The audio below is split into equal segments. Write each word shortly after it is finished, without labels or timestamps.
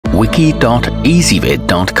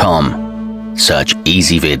wiki.ezvid.com. Search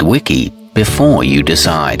Ezvid Wiki before you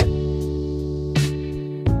decide.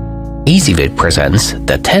 Ezvid presents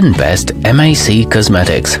the 10 best MAC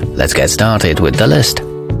cosmetics. Let's get started with the list.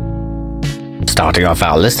 Starting off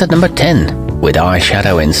our list at number 10. With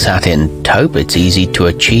eyeshadow in satin taupe, it's easy to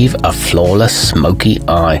achieve a flawless smoky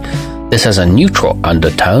eye. This has a neutral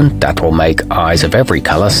undertone that will make eyes of every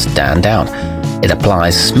color stand out. It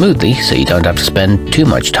applies smoothly so you don't have to spend too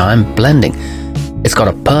much time blending. It's got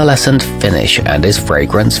a pearlescent finish and is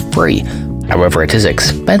fragrance free. However, it is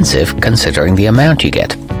expensive considering the amount you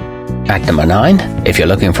get. At number 9, if you're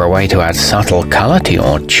looking for a way to add subtle color to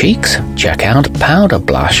your cheeks, check out Powder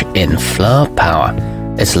Blush in Fleur Power.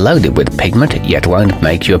 It's loaded with pigment yet won't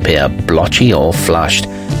make you appear blotchy or flushed.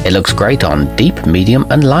 It looks great on deep, medium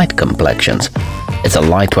and light complexions. It's a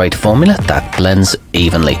lightweight formula that blends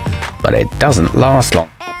evenly, but it doesn't last long.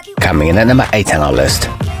 Coming in at number 8 on our list.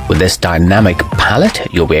 With this dynamic palette,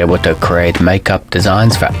 you'll be able to create makeup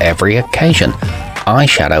designs for every occasion.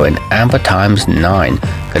 Eyeshadow in Amber x 9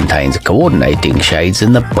 contains coordinating shades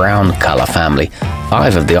in the brown color family.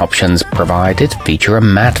 5 of the options provided feature a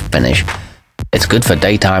matte finish. It's good for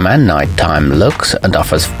daytime and nighttime looks and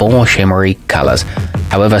offers 4 shimmery colors.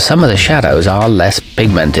 However, some of the shadows are less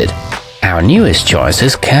pigmented. Our newest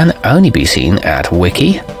choices can only be seen at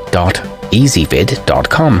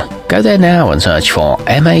wiki.ezvid.com. Go there now and search for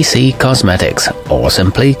MAC Cosmetics, or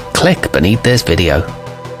simply click beneath this video.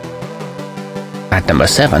 At number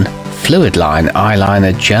 7, Fluidline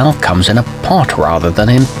eyeliner gel comes in a pot rather than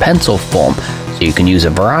in pencil form, so you can use a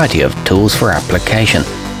variety of tools for application.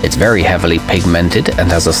 It's very heavily pigmented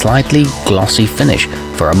and has a slightly glossy finish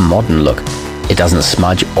for a modern look. It doesn't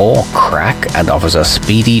smudge or crack and offers a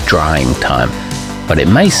speedy drying time, but it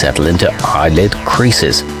may settle into eyelid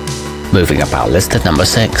creases. Moving up our list at number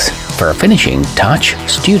 6. For a finishing touch,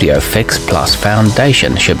 Studio Fix Plus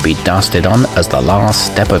Foundation should be dusted on as the last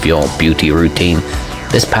step of your beauty routine.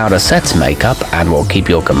 This powder sets makeup and will keep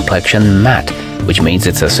your complexion matte, which means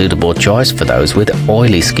it's a suitable choice for those with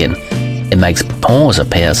oily skin. It makes pores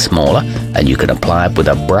appear smaller and you can apply it with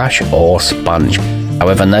a brush or sponge.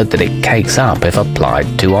 However, note that it cakes up if applied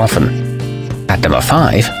too often. At number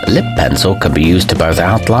 5, lip pencil can be used to both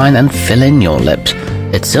outline and fill in your lips.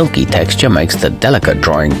 Its silky texture makes the delicate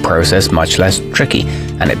drawing process much less tricky,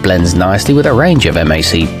 and it blends nicely with a range of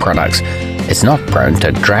MAC products. It's not prone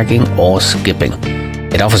to dragging or skipping.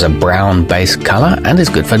 It offers a brown base color and is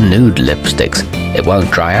good for nude lipsticks. It won't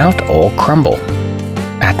dry out or crumble.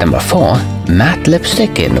 At number 4, matte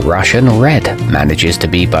lipstick in Russian Red manages to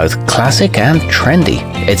be both classic and trendy.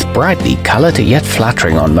 It's brightly colored yet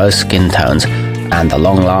flattering on most skin tones, and the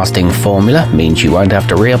long-lasting formula means you won't have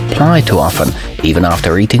to reapply too often, even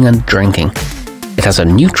after eating and drinking. It has a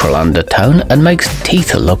neutral undertone and makes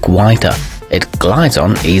teeth look whiter. It glides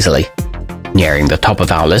on easily. Nearing the top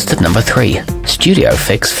of our list at number 3, Studio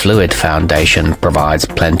Fix Fluid Foundation provides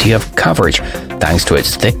plenty of coverage thanks to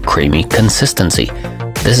its thick, creamy consistency.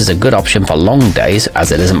 This is a good option for long days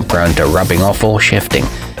as it isn't prone to rubbing off or shifting.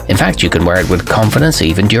 In fact, you can wear it with confidence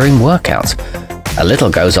even during workouts. A little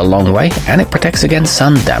goes a long way and it protects against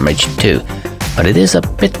sun damage too, but it is a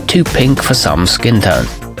bit too pink for some skin tone.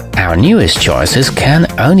 Our newest choices can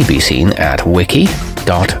only be seen at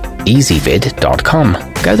wiki.ezvid.com.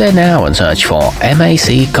 Go there now and search for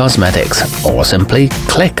MAC Cosmetics, or simply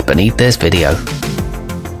click beneath this video.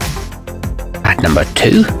 At number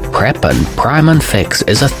 2, Prep and Prime and Fix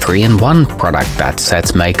is a 3-in-1 product that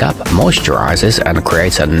sets makeup, moisturizes and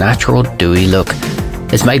creates a natural dewy look.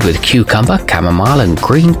 It's made with cucumber, chamomile and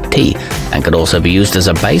green tea and can also be used as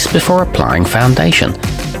a base before applying foundation.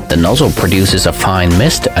 The nozzle produces a fine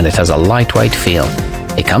mist and it has a lightweight feel.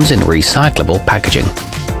 It comes in recyclable packaging.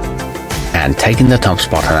 And taking the top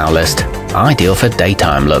spot on our list, ideal for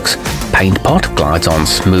daytime looks, Paint Pot glides on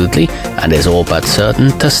smoothly and is all but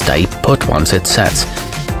certain to stay put once it sets.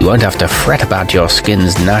 You won't have to fret about your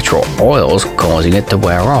skin's natural oils causing it to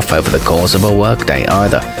wear off over the course of a workday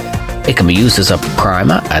either. It can be used as a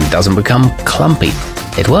primer and doesn't become clumpy.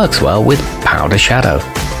 It works well with powder shadow.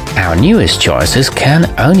 Our newest choices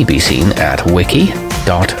can only be seen at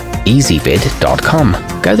wiki.ezvid.com.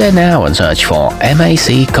 Go there now and search for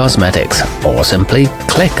MAC Cosmetics, or simply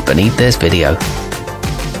click beneath this video.